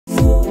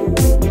Hi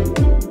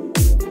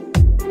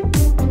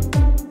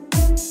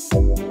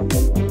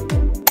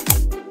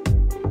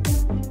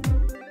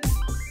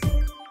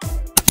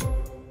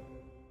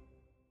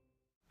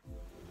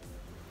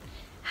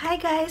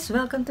guys!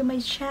 Welcome to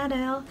my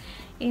channel.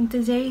 In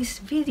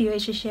today's video,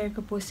 i-share ko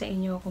po sa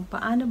inyo kung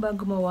paano ba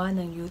gumawa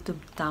ng YouTube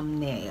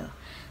thumbnail.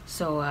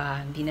 So,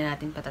 hindi na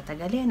natin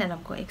patatagalin. Alam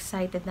ko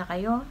excited na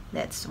kayo.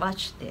 Let's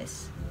watch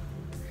this.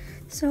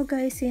 So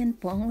guys, yan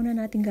po. Ang una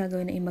natin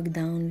gagawin ay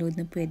mag-download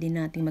na pwede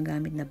natin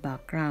magamit na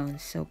background.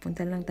 So,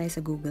 punta lang tayo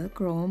sa Google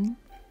Chrome.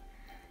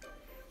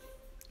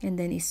 And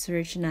then,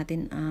 i-search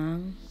natin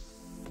ang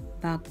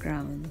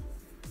background.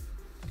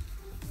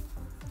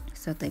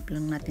 So, type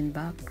lang natin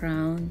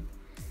background.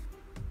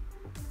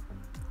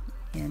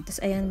 Yan. Tapos,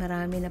 ayan,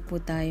 marami na po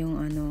tayong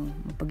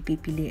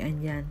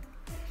mapagpipilian yan.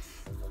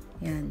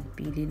 Yan.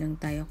 Pili lang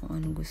tayo kung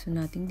anong gusto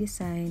nating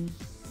design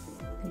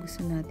na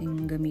gusto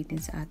nating gamitin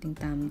sa ating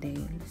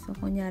thumbnail. So,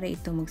 kunyari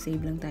ito,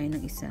 mag-save lang tayo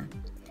ng isa.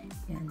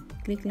 Yan.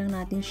 Click lang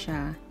natin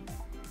siya.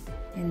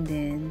 And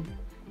then,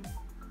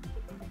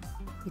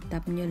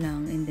 i-tap nyo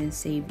lang and then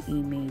save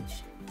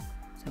image.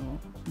 So,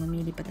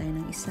 mamili pa tayo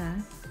ng isa.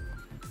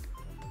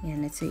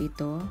 Yan, let's say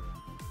ito.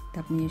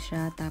 Tap niyo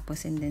siya,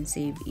 tapos and then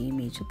save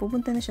image. So,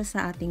 pupunta na siya sa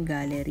ating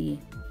gallery.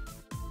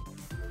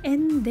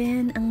 And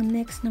then, ang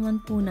next naman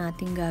po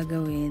natin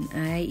gagawin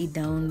ay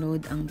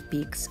i-download ang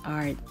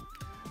PixArt.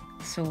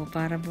 So,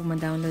 para po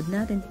ma-download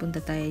natin,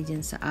 punta tayo dyan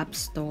sa App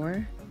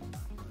Store.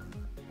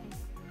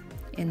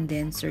 And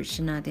then, search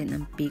natin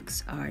ang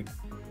PixArt.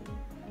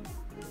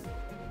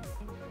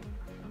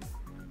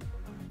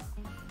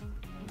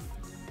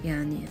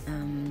 Yan,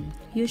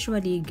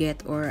 usually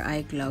Get or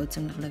iCloud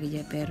ang nakalagay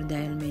dyan, pero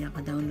dahil may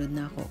naka-download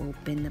na ako,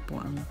 open na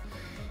po ang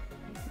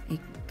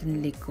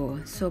i-click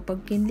ko. So,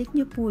 pag kinlik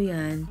nyo po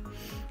yan,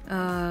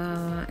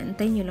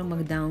 antayin nyo lang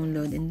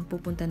mag-download and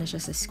pupunta na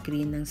siya sa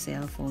screen ng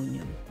cellphone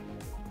nyo.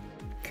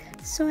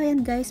 So,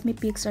 ayan guys, may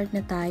PixArt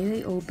na tayo,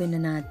 i-open na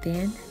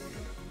natin.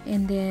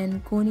 And then,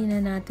 kunin na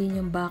natin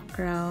yung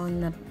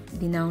background na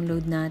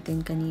dinownload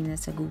natin kanina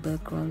sa Google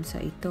Chrome.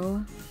 So,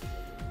 ito.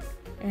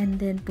 And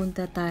then,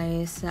 punta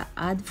tayo sa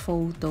Add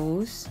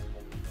Photos.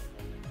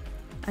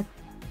 At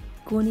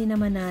kunin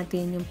naman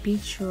natin yung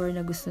picture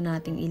na gusto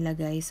nating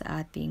ilagay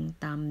sa ating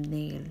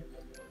thumbnail.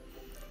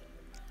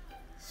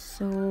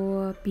 So,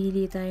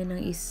 pili tayo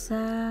ng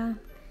isa.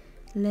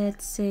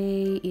 Let's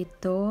say,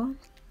 ito.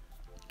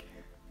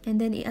 And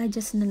then,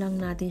 i-adjust na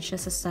lang natin siya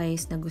sa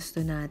size na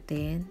gusto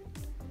natin.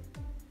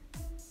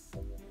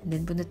 And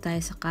then, punta tayo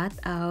sa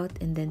Cutout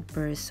and then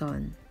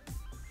Person.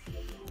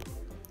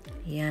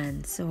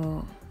 Yan.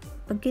 So,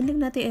 pag kinlik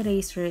natin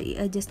eraser,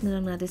 i-adjust na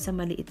lang natin sa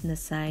maliit na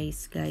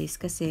size, guys.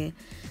 Kasi,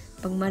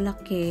 pag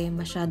malaki,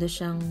 masyado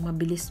siyang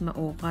mabilis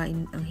mauka.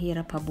 Ang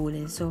hirap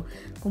habulin. So,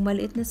 kung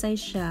maliit na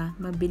size siya,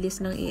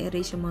 mabilis lang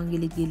i-erase yung mga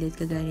gilid-gilid,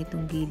 kagaya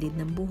nitong gilid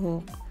ng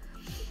buhok.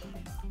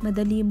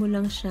 Madali mo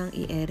lang siyang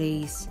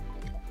i-erase.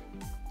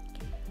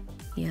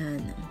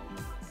 Yan.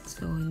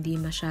 So, hindi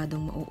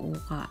masyadong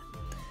mauuka.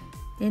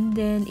 And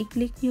then,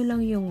 i-click nyo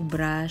lang yung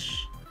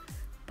brush.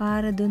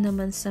 Para doon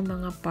naman sa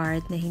mga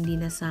part na hindi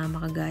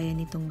nasama kagaya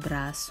nitong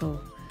braso.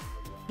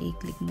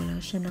 I-click mo lang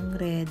siya ng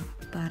red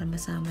para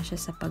masama siya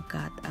sa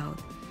pag-cut out.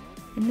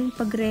 And then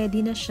pag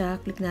ready na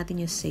siya, click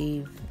natin yung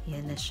save.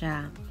 Yan na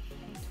siya.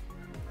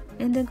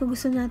 And then kung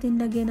gusto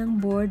natin lagyan ng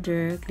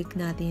border, click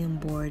natin yung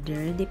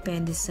border.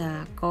 Depende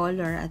sa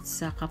color at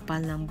sa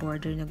kapal ng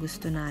border na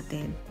gusto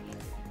natin.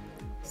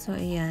 So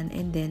ayan,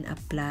 and then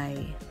apply.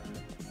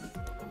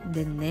 And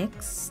then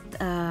next,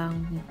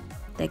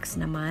 text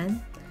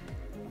naman.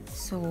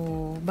 So,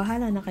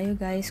 bahala na kayo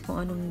guys kung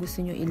anong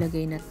gusto nyo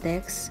ilagay na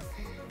text.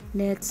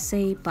 Let's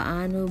say,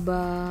 paano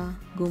ba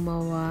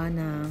gumawa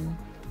ng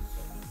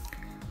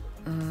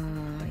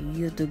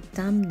YouTube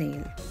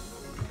thumbnail.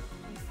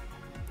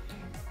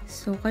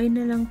 So, kayo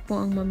na lang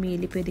po ang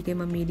mamili. Pwede kayo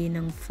mamili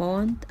ng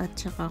font at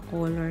saka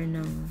color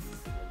ng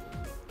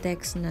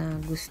text na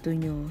gusto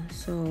nyo.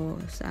 So,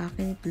 sa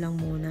akin ito lang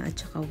muna at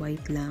saka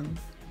white lang.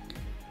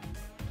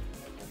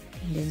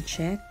 And then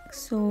check.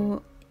 So,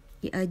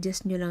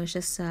 i-adjust nyo lang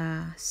siya sa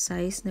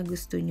size na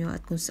gusto nyo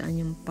at kung saan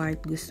yung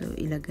part gusto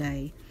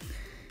ilagay.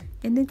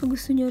 And then, kung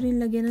gusto nyo rin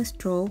lagyan ng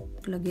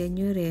stroke, lagyan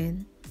nyo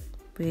rin.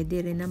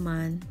 Pwede rin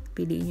naman.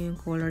 Piliin nyo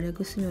yung color na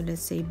gusto nyo. Let's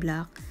say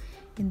black.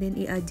 And then,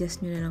 i-adjust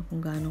nyo na lang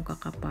kung gaano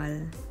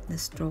kakapal na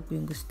stroke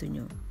yung gusto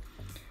nyo.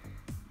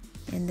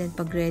 And then,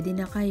 pag ready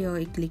na kayo,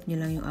 i-click nyo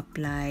lang yung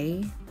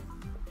apply.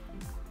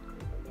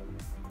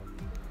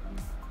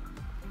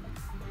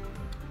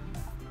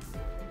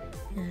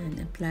 And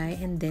apply.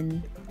 And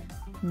then,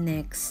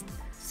 next.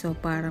 So,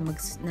 para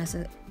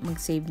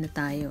mag-save na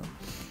tayo.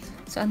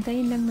 So,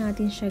 antayin lang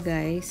natin siya,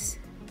 guys.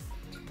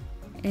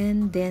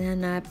 And then,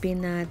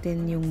 hanapin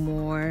natin yung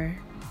more.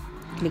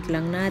 Click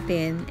lang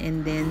natin.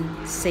 And then,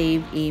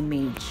 save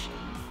image.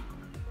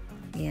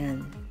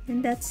 Yan.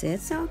 And that's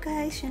it. So,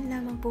 guys, yan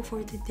lamang po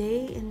for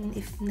today. And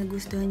if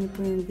nagustuhan niyo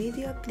po yung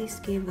video, please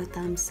give a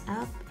thumbs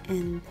up.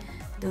 And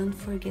don't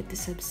forget to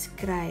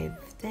subscribe.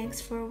 Thanks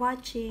for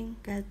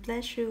watching. God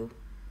bless you.